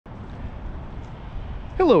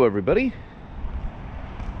Hello everybody,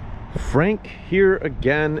 Frank here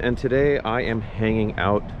again, and today I am hanging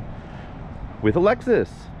out with a Lexus.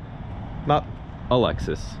 Not a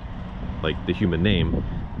Lexus, like the human name,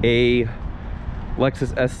 a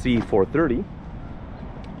Lexus SC430.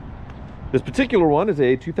 This particular one is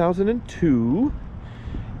a 2002.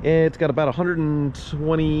 It's got about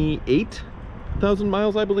 128,000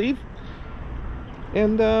 miles, I believe.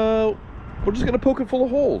 And we're just gonna poke it full of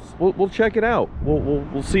holes. We'll check it out.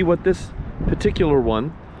 We'll see what this particular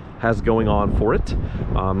one has going on for it.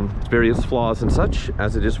 Various flaws and such,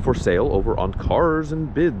 as it is for sale over on Cars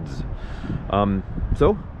and Bids.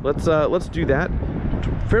 So let's do that.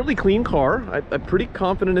 Fairly clean car. I'm pretty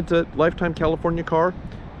confident it's a lifetime California car.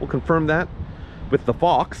 We'll confirm that with the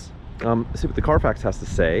Fox. See what the Carfax has to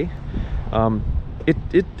say.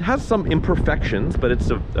 It has some imperfections, but it's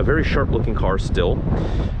a very sharp looking car still.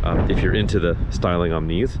 If you're into the styling on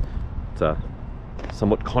these, it's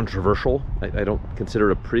somewhat controversial. I don't consider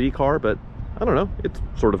it a pretty car, but I don't know, it's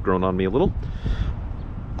sort of grown on me a little.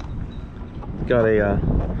 Got a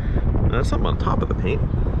something on top of the paint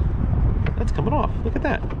that's coming off. Look at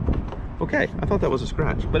that. Okay, I thought that was a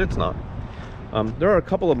scratch, but it's not. There are a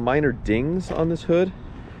couple of minor dings on this hood.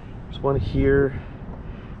 There's one here.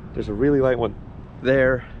 There's a really light one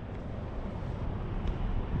there.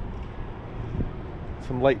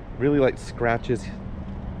 Some really light scratches.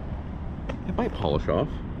 It might polish off.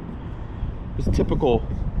 It's typical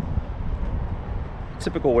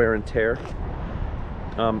wear and tear.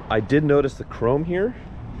 I did notice the chrome here.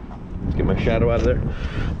 Let's get my shadow out of there.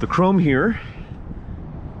 The chrome here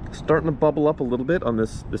starting to bubble up a little bit on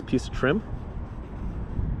this piece of trim.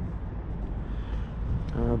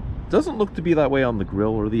 Doesn't look to be that way on the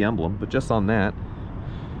grille or the emblem, but just on that.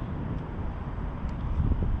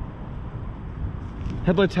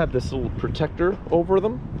 Headlights have this little protector over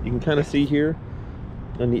them. You can kind of see here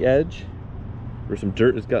on the edge where some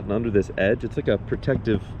dirt has gotten under this edge. It's like a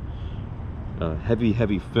protective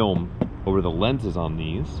heavy film over the lenses on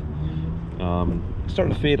these.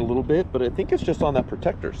 Starting to fade a little bit, but I think it's just on that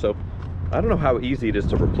protector. So I don't know how easy it is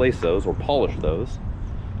to replace those or polish those.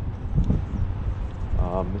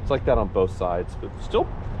 It's like that on both sides, but still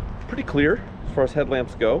pretty clear as far as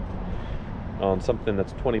headlamps go on something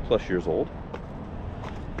that's 20 plus years old.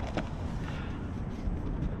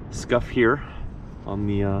 Scuff here on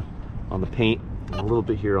the paint, and a little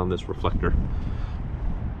bit here on this reflector.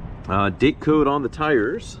 Date code on the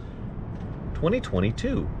tires,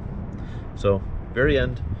 2022. So very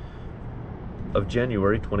end of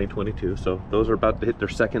January 2022. So those are about to hit their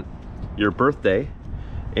second year birthday,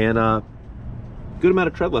 and good amount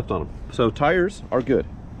of tread left on them. So tires are good.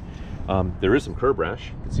 There is some curb rash,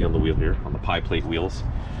 you can see on the wheel here, on the pie plate wheels,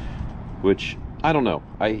 which I don't know.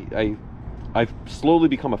 I've slowly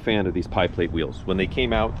become a fan of these pie plate wheels. When they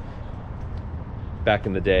came out back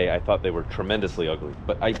in the day, I thought they were tremendously ugly,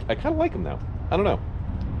 but I kind of like them now. I don't know.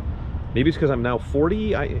 Maybe it's because I'm now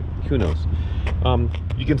 40. Who knows?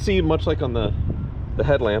 You can see, much like on the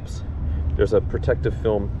headlamps, there's a protective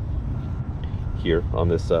film here on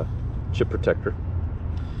this chip protector.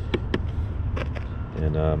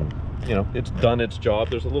 And you know, it's done its job.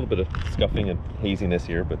 There's a little bit of scuffing and haziness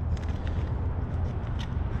here, but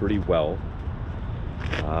pretty well.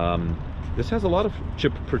 This has a lot of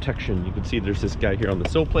chip protection. You can see there's this guy here on the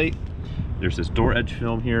sill plate. There's this door edge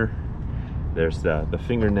film here. There's the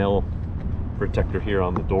fingernail protector here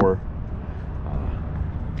on the door.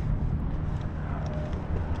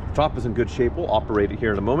 Top is in good shape. We'll operate it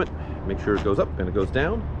here in a moment. Make sure it goes up and it goes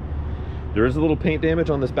down. There is a little paint damage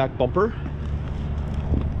on this back bumper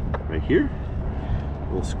right here. A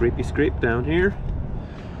little scrapey scrape down here.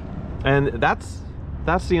 And that's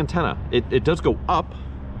the antenna. It does go up,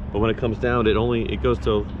 but when it comes down, it goes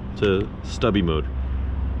to stubby mode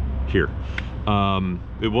here.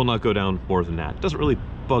 It will not go down more than that. It doesn't really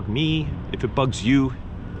bug me. If it bugs you,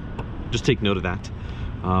 just take note of that.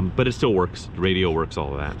 But it still works. The radio works,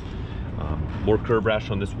 all of that. More curb rash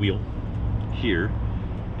on this wheel here.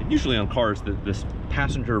 And usually on cars, this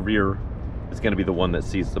passenger rear is going to be the one that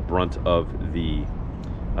sees the brunt of the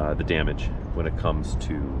damage when it comes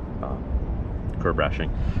to curb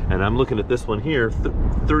rashing. And I'm looking at this one here, the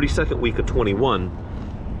 32nd week of 21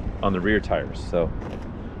 on the rear tires. So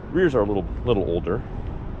rears are a little older.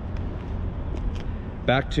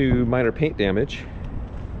 Back to minor paint damage.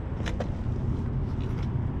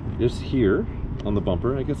 Just here on the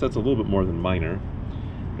bumper, I guess that's a little bit more than minor.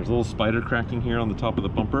 There's a little spider cracking here on the top of the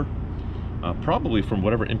bumper. Probably from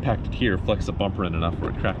whatever impacted here, flexed the bumper in enough where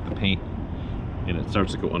it cracked the paint, and it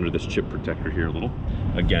starts to go under this chip protector here a little.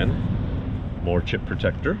 Again, more chip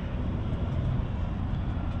protector.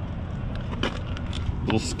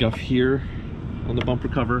 Little scuff here on the bumper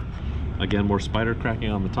cover. Again, more spider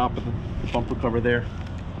cracking on the top of the bumper cover there.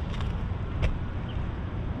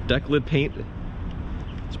 Deck lid paint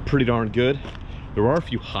is pretty darn good. There are a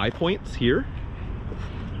few high points here.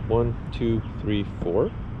 1, 2, 3,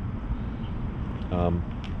 4.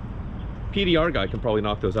 PDR guy can probably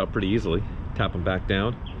knock those out pretty easily. Tap them back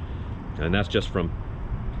down. And that's just from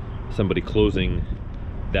somebody closing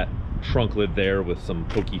that trunk lid there with some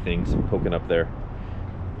pokey things poking up there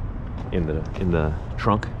in the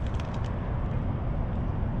trunk.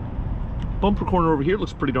 Bumper corner over here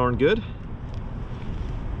looks pretty darn good.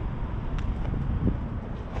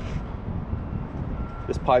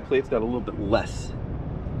 This pie plate's got a little bit less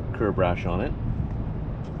curb rash on it.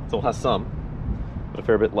 Still has some, but a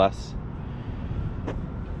fair bit less.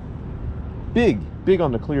 Big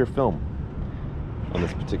on the clear film on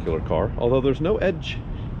this particular car. Although there's no edge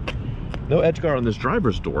guard on this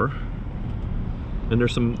driver's door, and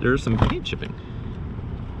there's some paint chipping.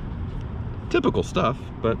 Typical stuff,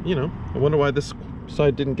 but you know, I wonder why this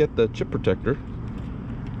side didn't get the chip protector.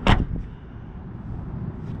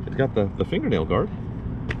 It's got the fingernail guard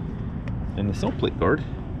and the sill plate guard.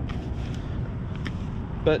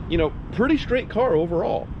 But you know, pretty straight car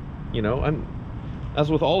overall. You know, as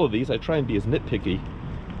with all of these, I try and be as nitpicky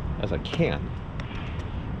as I can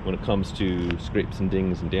when it comes to scrapes and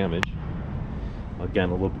dings and damage. Again,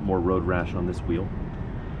 a little bit more road rash on this wheel.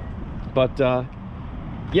 But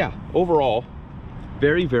yeah, overall,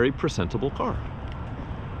 very, very presentable car.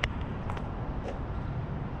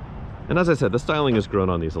 And as I said, the styling has grown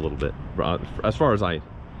on these a little bit, as far as I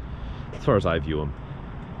view them.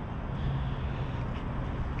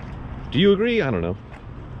 Do you agree? I don't know.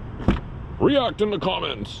 React in the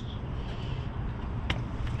comments.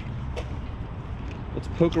 Let's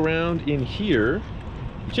poke around in here.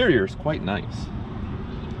 Interior is quite nice.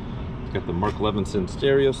 It's got the Mark Levinson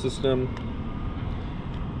stereo system.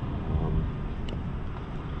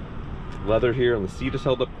 Leather here on the seat is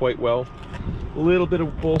held up quite well. A little bit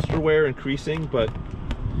of bolster wear increasing, but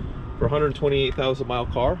for a 128,000 mile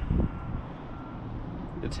car,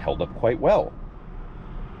 it's held up quite well.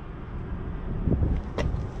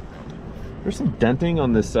 There's some denting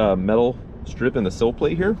on this metal strip in the sill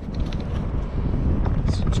plate here.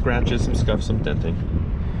 Some scratches, some scuffs, some denting.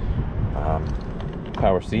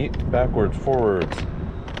 Power seat, backwards, forwards,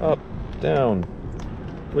 up, down,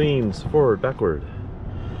 leans, forward, backward.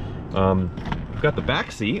 We've got the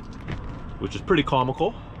back seat, which is pretty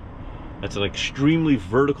comical. It's an extremely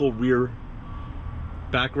vertical rear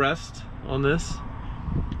backrest on this,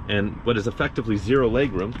 and what is effectively zero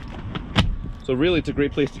legroom. So really, it's a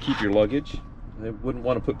great place to keep your luggage. I wouldn't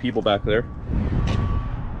want to put people back there.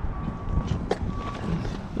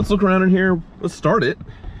 Let's look around in here. Let's start it.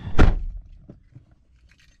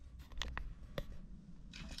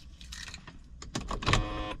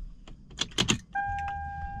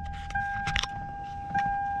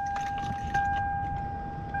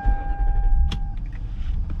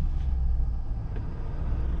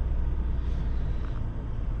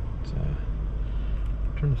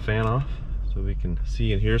 Turn the fan off so we can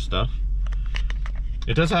see and hear stuff.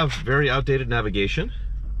 It does have very outdated navigation,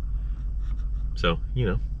 so you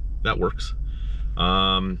know that works.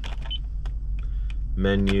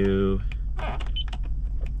 Menu,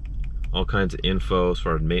 all kinds of info as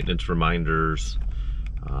far as maintenance reminders.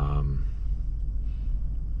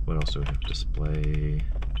 What else do we have? Display,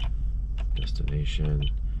 destination,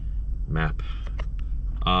 map.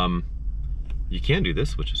 You can do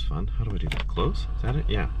this, which is fun. How do I do that? Close? Is that it?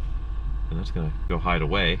 Yeah. And that's gonna go hide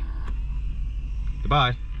away.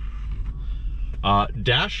 Goodbye.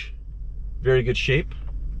 Dash, very good shape.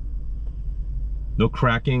 No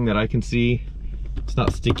cracking that I can see. It's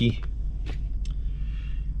not sticky.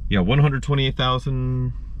 Yeah,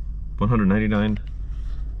 128,199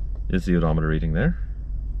 is the odometer reading there.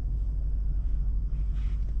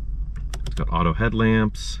 It's got auto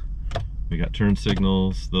headlamps. We got turn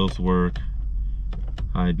signals, those work.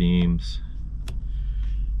 High beams,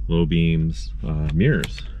 low beams,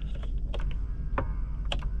 mirrors.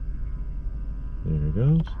 There it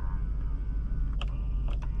goes.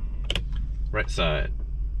 Right side.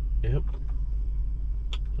 Yep.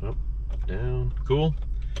 Up, down. Cool.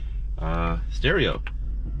 Stereo.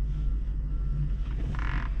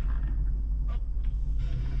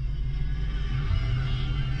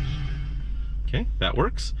 Okay, that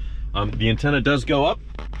works. The antenna does go up,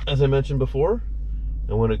 as I mentioned before.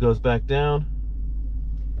 And when it goes back down,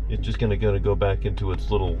 it's just gonna go back into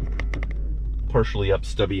its little partially up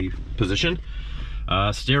stubby position.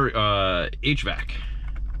 HVAC.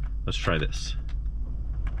 Let's try this.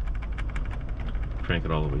 Crank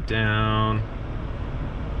it all the way down.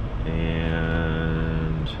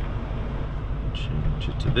 And change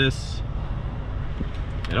it to this.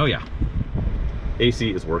 And oh yeah,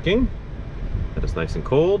 AC is working. That is nice and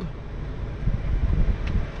cold.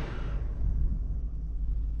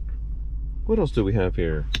 What else do we have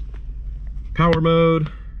here? Power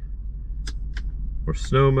mode, or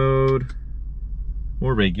snow mode,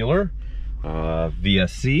 or regular.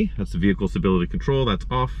 VSC, that's the vehicle stability control. That's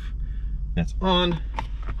off, that's on.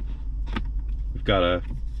 We've got a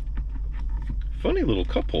funny little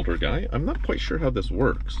cup holder guy. I'm not quite sure how this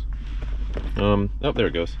works. Oh, there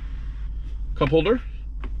it goes. Cup holder.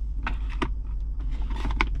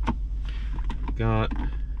 Got,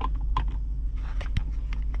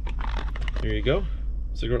 there you go,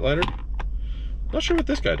 cigarette lighter. Not sure what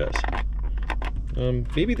this guy does.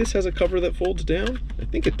 Maybe this has a cover that folds down. I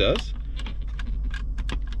think it does.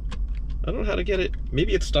 I don't know how to get it.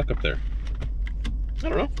 Maybe it's stuck up there. I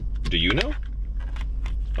don't know. Do you know?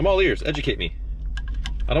 I'm all ears. Educate me.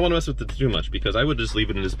 I don't want to mess with it too much because I would just leave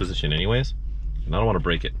it in this position anyways. And I don't want to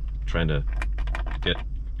break it. I'm trying to get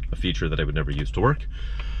a feature that I would never use to work.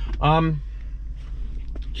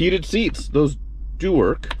 Heated seats. Those do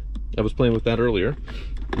work. I was playing with that earlier.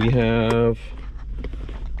 We have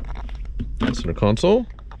center console.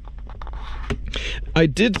 I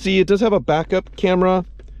did see it does have a backup camera.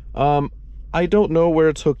 I don't know where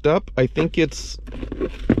it's hooked up. I think it's,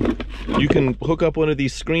 you can hook up one of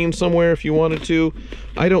these screens somewhere if you wanted to.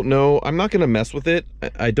 I don't know. I'm not going to mess with it.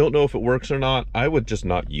 I don't know if it works or not. I would just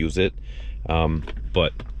not use it.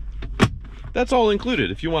 But that's all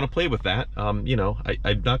included. If you want to play with that, you know,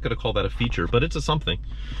 I'm not going to call that a feature, but it's a something.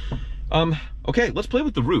 Okay, let's play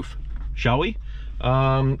with the roof, shall we?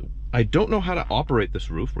 I don't know how to operate this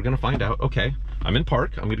roof. We're going to find out. Okay, I'm in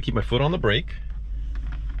park. I'm going to keep my foot on the brake.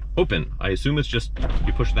 Open. I assume it's just,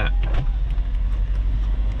 you push that.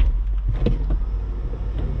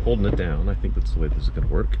 Holding it down. I think that's the way this is going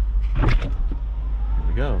to work. Here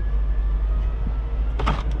we go.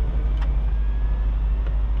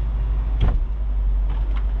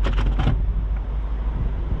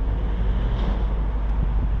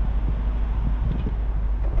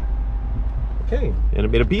 Okay, and it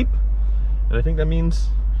made a beep, and I think that means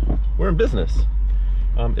we're in business.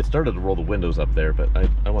 It started to roll the windows up there, but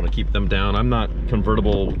I want to keep them down. I'm not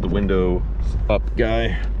convertible with the windows up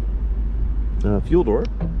guy. Fuel door,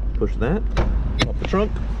 push that, pop the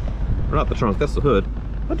trunk, or not the trunk, that's the hood.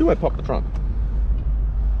 How do I pop the trunk?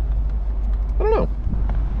 I don't know.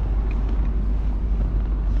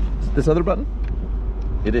 Is it this other button?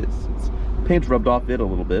 It is. Paint's rubbed off it a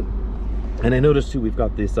little bit. And I noticed too, we've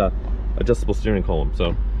got this adjustable steering column.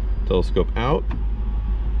 So telescope out,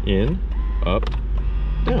 in, up,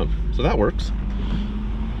 down. So that works.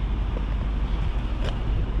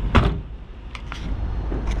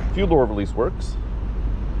 Fuel door release works.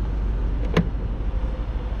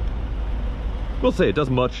 We'll say it does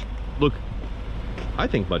look, I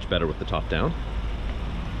think, much better with the top down.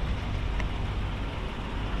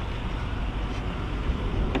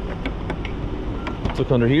 Let's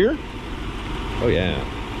look under here. Oh yeah.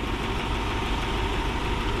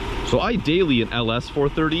 So I daily an LS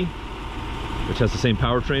 430, which has the same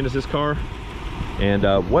powertrain as this car, and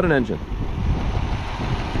what an engine.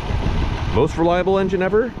 Most reliable engine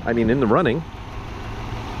ever. I mean, in the running.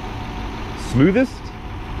 Smoothest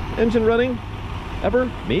engine running ever,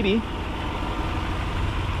 maybe.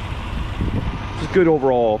 Just good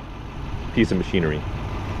overall piece of machinery,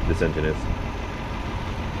 this engine is.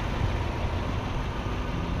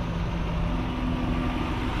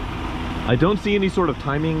 I don't see any sort of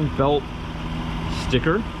timing belt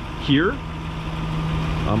sticker here.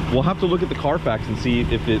 We'll have to look at the Carfax and see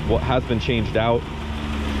if it has been changed out.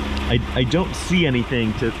 I don't see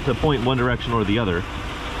anything to point one direction or the other.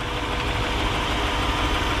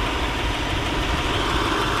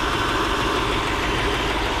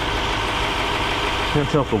 Can't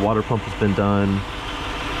tell if the water pump has been done.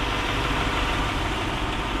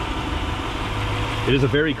 It is a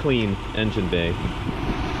very clean engine bay.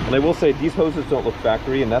 And I will say, these hoses don't look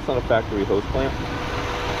factory, and that's not a factory hose plant.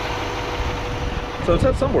 So it's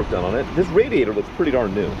had some work done on it. This radiator looks pretty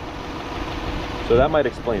darn new. So that might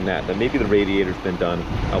explain that maybe the radiator's been done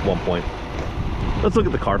at one point. Let's look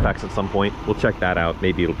at the Carfax at some point. We'll check that out.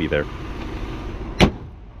 Maybe it'll be there.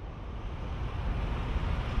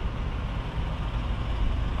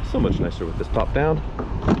 So much nicer with this top down.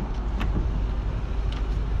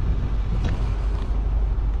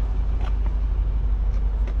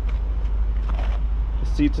 The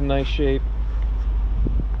seat's in nice shape.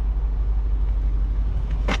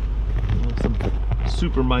 Some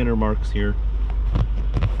super minor marks here.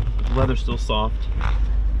 The leather's still soft.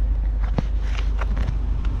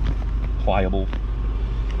 pliable.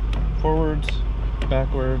 Forwards,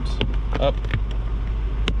 backwards, up,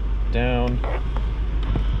 down,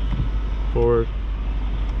 forward,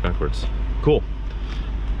 backwards. Cool.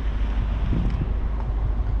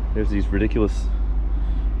 There's these ridiculous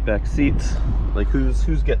back seats. Like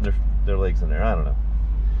who's getting their legs in there? I don't know.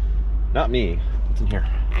 Not me. What's in here?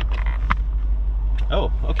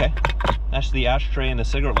 Oh, okay. That's the ashtray and a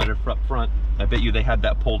cigarette lighter up front. I bet you they had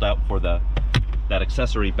that pulled out for that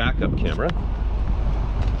accessory backup camera.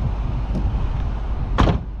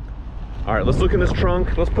 All right, let's look in this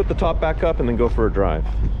trunk. Let's put the top back up and then go for a drive.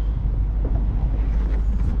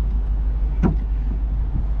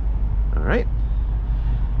 All right.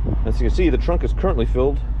 As you can see, the trunk is currently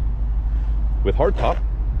filled with hardtop.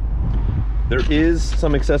 There is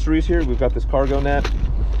some accessories here. We've got this cargo net.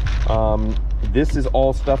 This is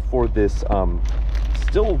all stuff for this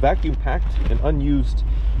still vacuum packed and unused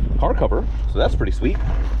car cover. So that's pretty sweet.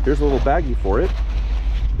 Here's a little baggie for it.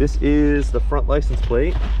 This is the front license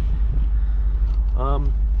plate.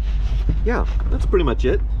 Yeah, that's pretty much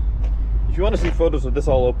it. If you want to see photos of this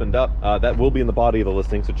all opened up, that will be in the body of the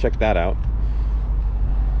listing, so check that out.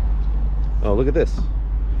 Oh, look at this.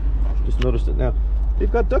 Just noticed it now.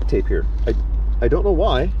 They've got duct tape here. I don't know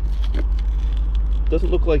why. Doesn't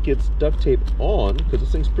look like it's duct tape on, because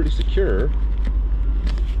this thing's pretty secure.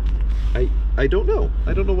 I don't know.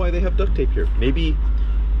 I don't know why they have duct tape here. Maybe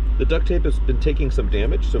the duct tape has been taking some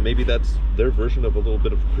damage, so maybe that's their version of a little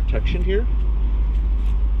bit of protection here.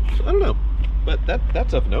 So I don't know, but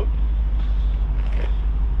that's of note.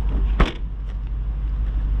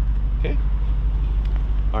 Okay.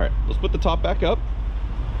 All right, let's put the top back up.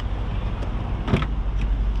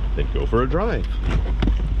 Then go for a drive.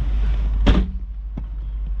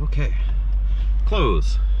 Okay,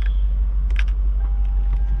 close.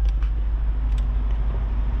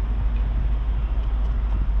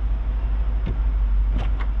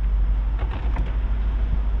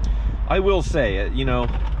 I will say, you know,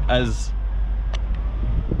 as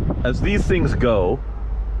these things go,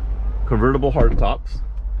 convertible hardtops,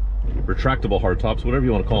 retractable hardtops, whatever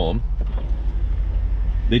you want to call them,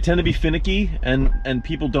 they tend to be finicky, and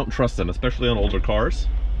people don't trust them, especially on older cars.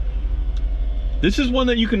 This is one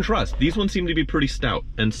that you can trust. These ones seem to be pretty stout.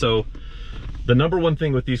 And so the number one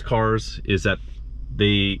thing with these cars is that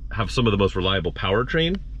they have some of the most reliable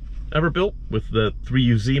powertrain ever built, with the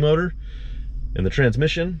 3UZ motor and the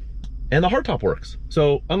transmission, and the hardtop works.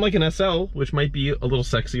 So unlike an SL, which might be a little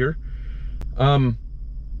sexier,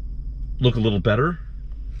 look a little better,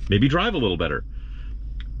 maybe drive a little better,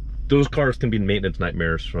 those cars can be maintenance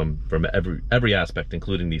nightmares from every aspect,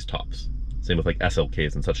 including these tops. Same with like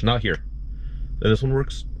SLKs and such. Not here. And this one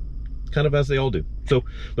works kind of as they all do. So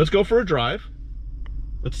let's go for a drive.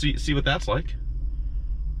 Let's see what that's like,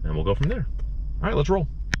 and we'll go from there. All right, let's roll.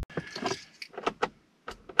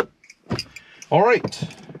 All right.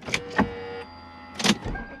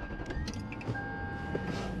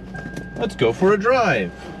 Let's go for a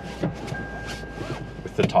drive.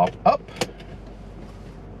 With the top up.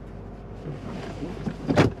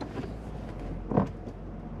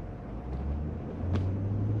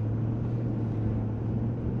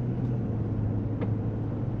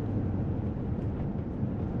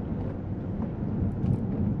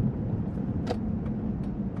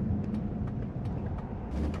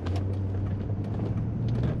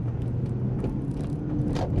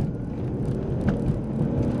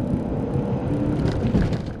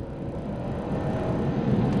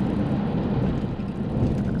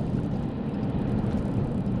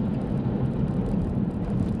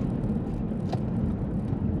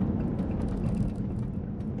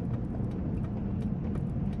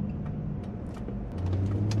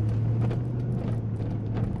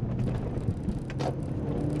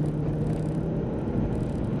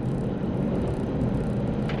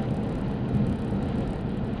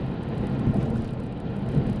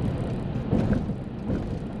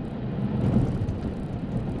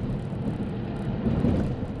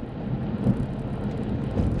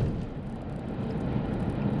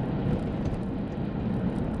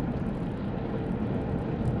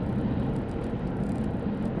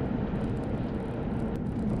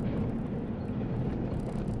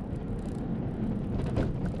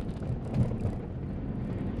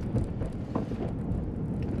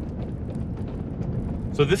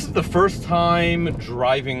 So this is the first time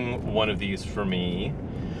driving one of these for me.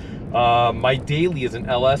 My daily is an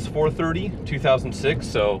LS430 2006,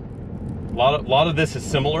 so a lot of this is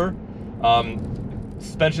similar.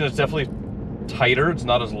 Suspension is definitely tighter. It's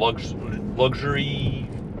not as luxury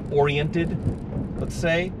oriented, let's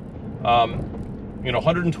say. You know,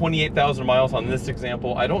 128,000 miles on this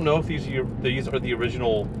example. I don't know if these are the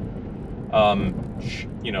original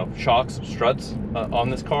you know, shocks, struts on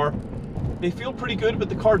this car. They feel pretty good, but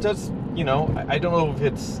the car does, you know, I don't know if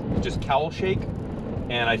it's just cowl shake,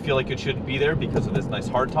 and I feel like it shouldn't be there because of this nice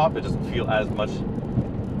hardtop. It doesn't feel as much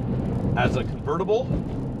as a convertible,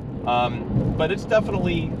 but it's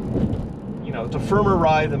definitely, you know, it's a firmer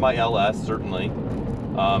ride than my LS, certainly.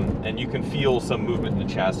 And you can feel some movement in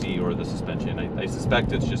the chassis or the suspension. I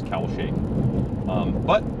suspect it's just cowl shake.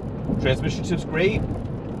 But transmission shifts great,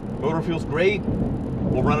 motor feels great.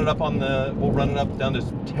 We'll run it up down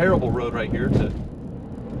this terrible road right here to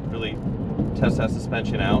really test that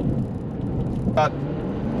suspension out. Got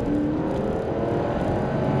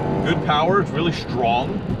good power, it's really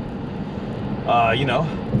strong. You know,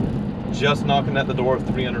 just knocking at the door of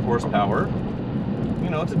 300 horsepower. You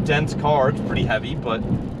know, it's a dense car, it's pretty heavy, but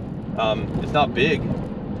it's not big.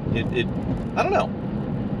 I don't know,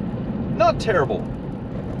 not terrible.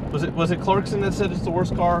 Was it Clarkson that said it's the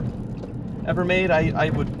worst car ever made? I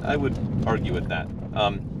would argue with that.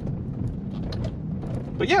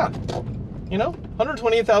 But yeah, you know,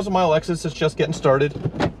 128,000 mile Lexus is just getting started.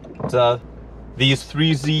 These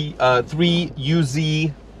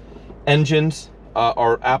 3UZ engines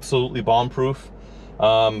are absolutely bomb-proof,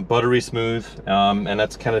 buttery smooth, and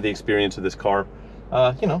that's kind of the experience of this car.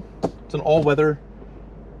 You know, it's an all-weather,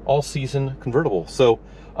 all-season convertible. So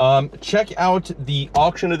check out the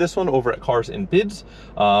auction of this one over at Cars and Bids.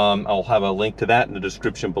 I'll have a link to that in the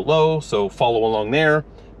description below, so follow along there.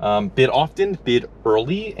 Bid often, bid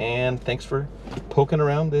early, and thanks for poking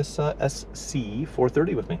around this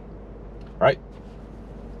SC430 with me. All right,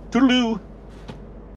 toodaloo.